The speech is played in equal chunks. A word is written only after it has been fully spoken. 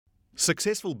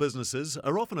Successful businesses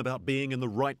are often about being in the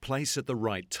right place at the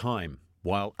right time,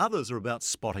 while others are about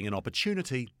spotting an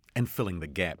opportunity and filling the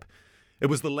gap. It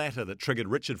was the latter that triggered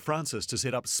Richard Francis to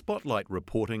set up Spotlight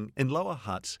Reporting in Lower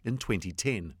Hutt in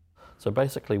 2010. So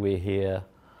basically we're here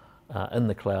in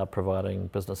the cloud providing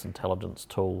business intelligence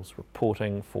tools,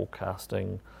 reporting,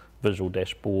 forecasting, visual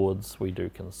dashboards, we do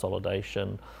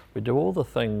consolidation, we do all the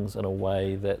things in a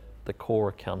way that the core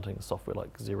accounting software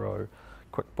like Xero,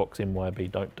 QuickBooks,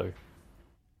 MYOB don't do.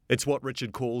 It's what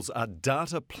Richard calls a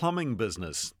data plumbing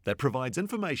business that provides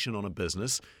information on a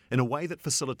business in a way that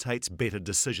facilitates better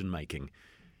decision making.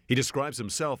 He describes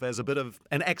himself as a bit of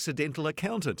an accidental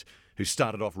accountant who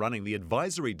started off running the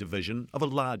advisory division of a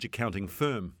large accounting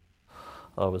firm.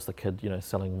 I was the kid,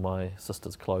 selling my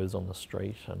sister's clothes on the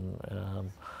street,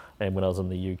 and when I was in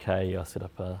the UK, I set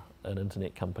up an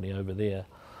internet company over there.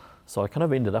 So I kind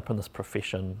of ended up in this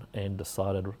profession and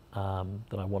decided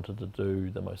that I wanted to do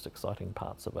the most exciting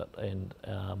parts of it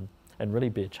and really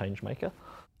be a change maker.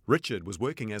 Richard was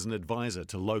working as an advisor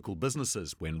to local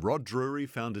businesses when Rod Drury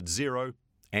founded Xero,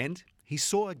 and he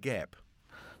saw a gap.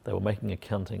 They were making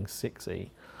accounting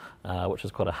sexy, which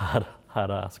is quite a hard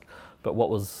ask. But what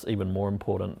was even more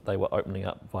important, they were opening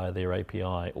up via their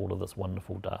API all of this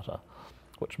wonderful data,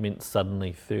 which meant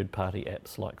suddenly third-party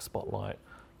apps like Spotlight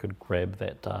could grab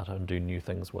that data and do new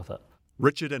things with it.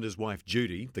 Richard and his wife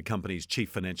Judy, the company's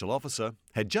chief financial officer,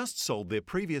 had just sold their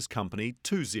previous company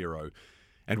to Xero.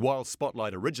 And while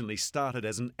Spotlight originally started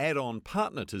as an add-on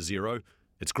partner to Xero,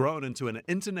 it's grown into an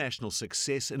international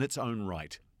success in its own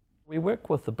right. We work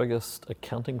with the biggest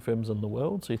accounting firms in the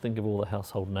world, so you think of all the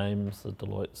household names, the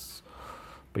Deloittes,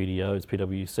 BDOs,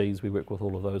 PwCs, we work with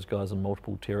all of those guys in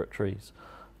multiple territories.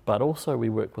 But also we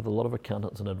work with a lot of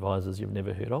accountants and advisors you've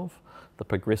never heard of, the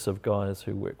progressive guys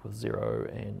who work with Xero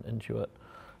and Intuit,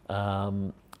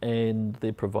 and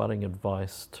they're providing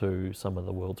advice to some of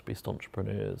the world's best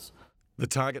entrepreneurs. The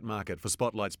target market for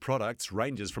Spotlight's products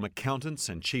ranges from accountants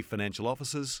and chief financial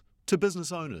officers to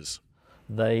business owners.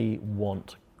 They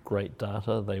want great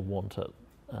data, they want it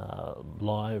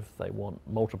live, they want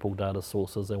multiple data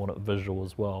sources, they want it visual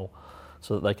as well,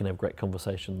 so that they can have great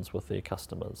conversations with their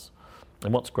customers.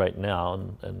 And what's great now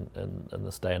in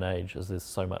this day and age is there's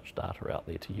so much data out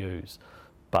there to use,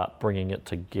 but bringing it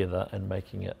together and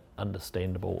making it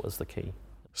understandable is the key.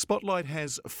 Spotlight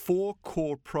has 4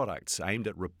 core products aimed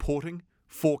at reporting,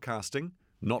 forecasting,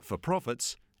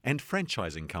 not-for-profits and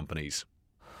franchising companies.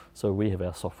 So we have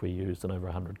our software used in over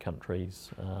 100 countries.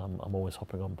 I'm always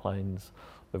hopping on planes.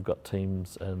 We've got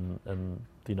teams in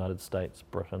the United States,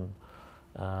 Britain,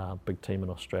 big team in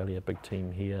Australia, big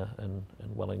team here in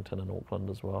Wellington and Auckland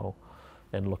as well,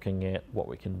 and looking at what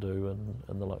we can do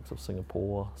in the likes of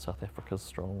Singapore. South Africa's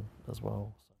strong as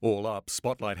well. All up,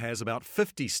 Spotlight has about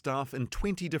 50 staff in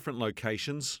 20 different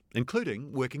locations,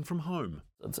 including working from home.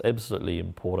 It's absolutely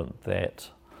important that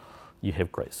you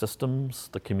have great systems,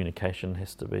 the communication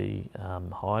has to be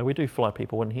high. We do fly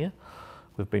people in here.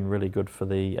 We've been really good for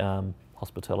the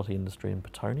hospitality industry in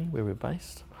Petone, where we're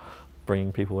based,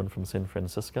 bringing people in from San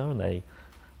Francisco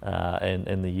and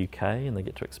in the UK, and they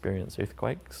get to experience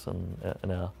earthquakes and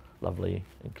in our lovely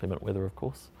inclement weather, of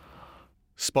course.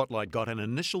 Spotlight got an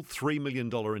initial $3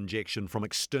 million injection from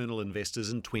external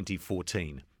investors in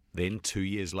 2014. Then 2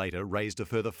 years later raised a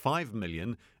further $5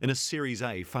 million in a Series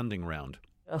A funding round.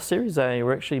 Our Series A,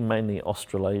 we're actually mainly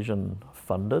Australasian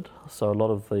funded, so a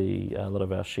lot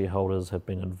of our shareholders have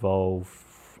been involved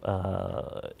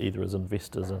either as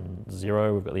investors in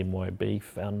Xero. We've got the MYOB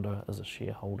founder as a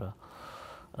shareholder,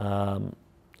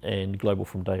 and Global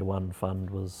from Day One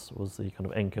Fund was the kind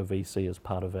of anchor VC as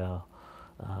part of our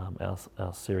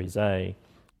Series A.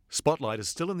 Spotlight is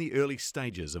still in the early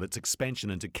stages of its expansion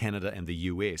into Canada and the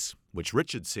US, which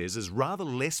Richard says is rather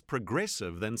less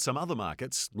progressive than some other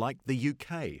markets like the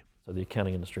UK. So the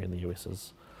accounting industry in the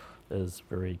US is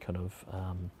very kind of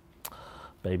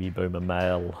baby boomer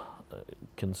male,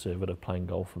 conservative, playing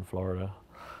golf in Florida.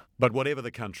 But whatever the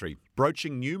country,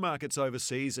 broaching new markets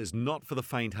overseas is not for the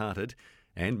faint-hearted,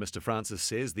 and Mr. Francis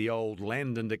says the old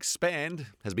land and expand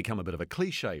has become a bit of a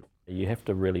cliche. You have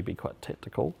to really be quite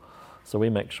tactical. So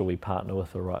we make sure we partner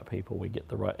with the right people, we get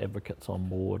the right advocates on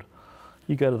board.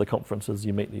 You go to the conferences,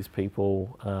 you meet these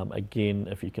people. Again,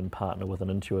 if you can partner with an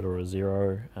Intuit or a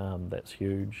Xero, that's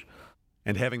huge.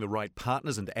 And having the right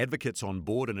partners and advocates on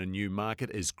board in a new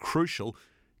market is crucial,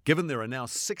 given there are now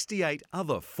 68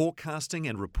 other forecasting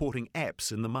and reporting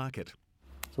apps in the market.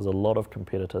 So there's a lot of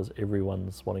competitors,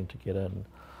 everyone's wanting to get in,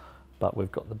 but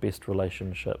we've got the best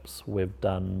relationships, we've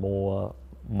done more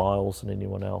miles than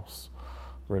anyone else.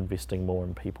 We're investing more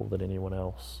in people than anyone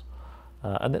else.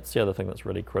 And that's the other thing that's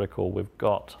really critical. We've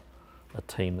got a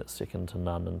team that's second to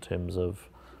none in terms of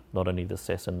not only the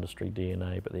SaaS industry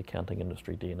DNA, but the accounting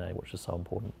industry DNA, which is so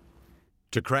important.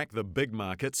 To crack the big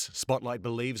markets, Spotlight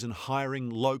believes in hiring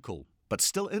local, but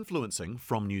still influencing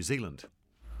from New Zealand.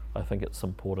 I think it's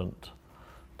important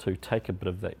to take a bit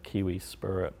of that Kiwi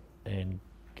spirit and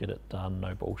get it done,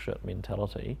 no bullshit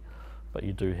mentality, but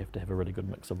you do have to have a really good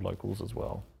mix of locals as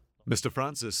well. Mr.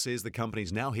 Francis says the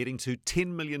company's now heading to $10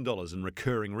 million in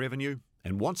recurring revenue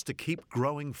and wants to keep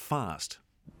growing fast.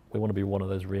 We want to be one of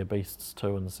those rare beasts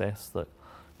too in SaaS that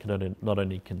can not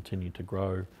only continue to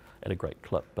grow at a great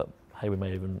clip, but hey, we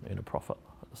may even earn a profit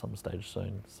at some stage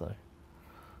soon. So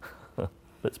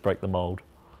let's break the mould.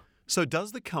 So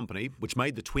does the company, which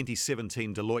made the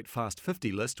 2017 Deloitte Fast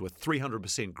 50 list with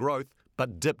 300% growth,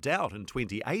 but dipped out in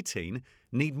 2018,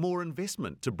 need more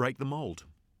investment to break the mould?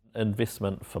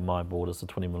 Investment for my board is a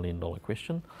 $20 million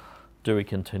question. Do we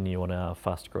continue on our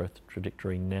fast growth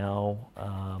trajectory now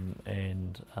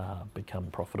and become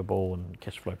profitable and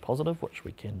cash flow positive, which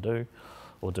we can do,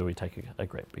 or do we take a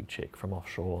great big check from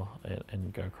offshore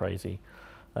and go crazy?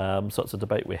 So it's a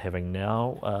debate we're having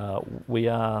now.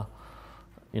 We're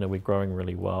growing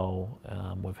really well.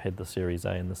 We've had the Series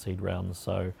A and the seed rounds,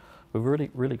 so we've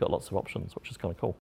really got lots of options, which is kind of cool.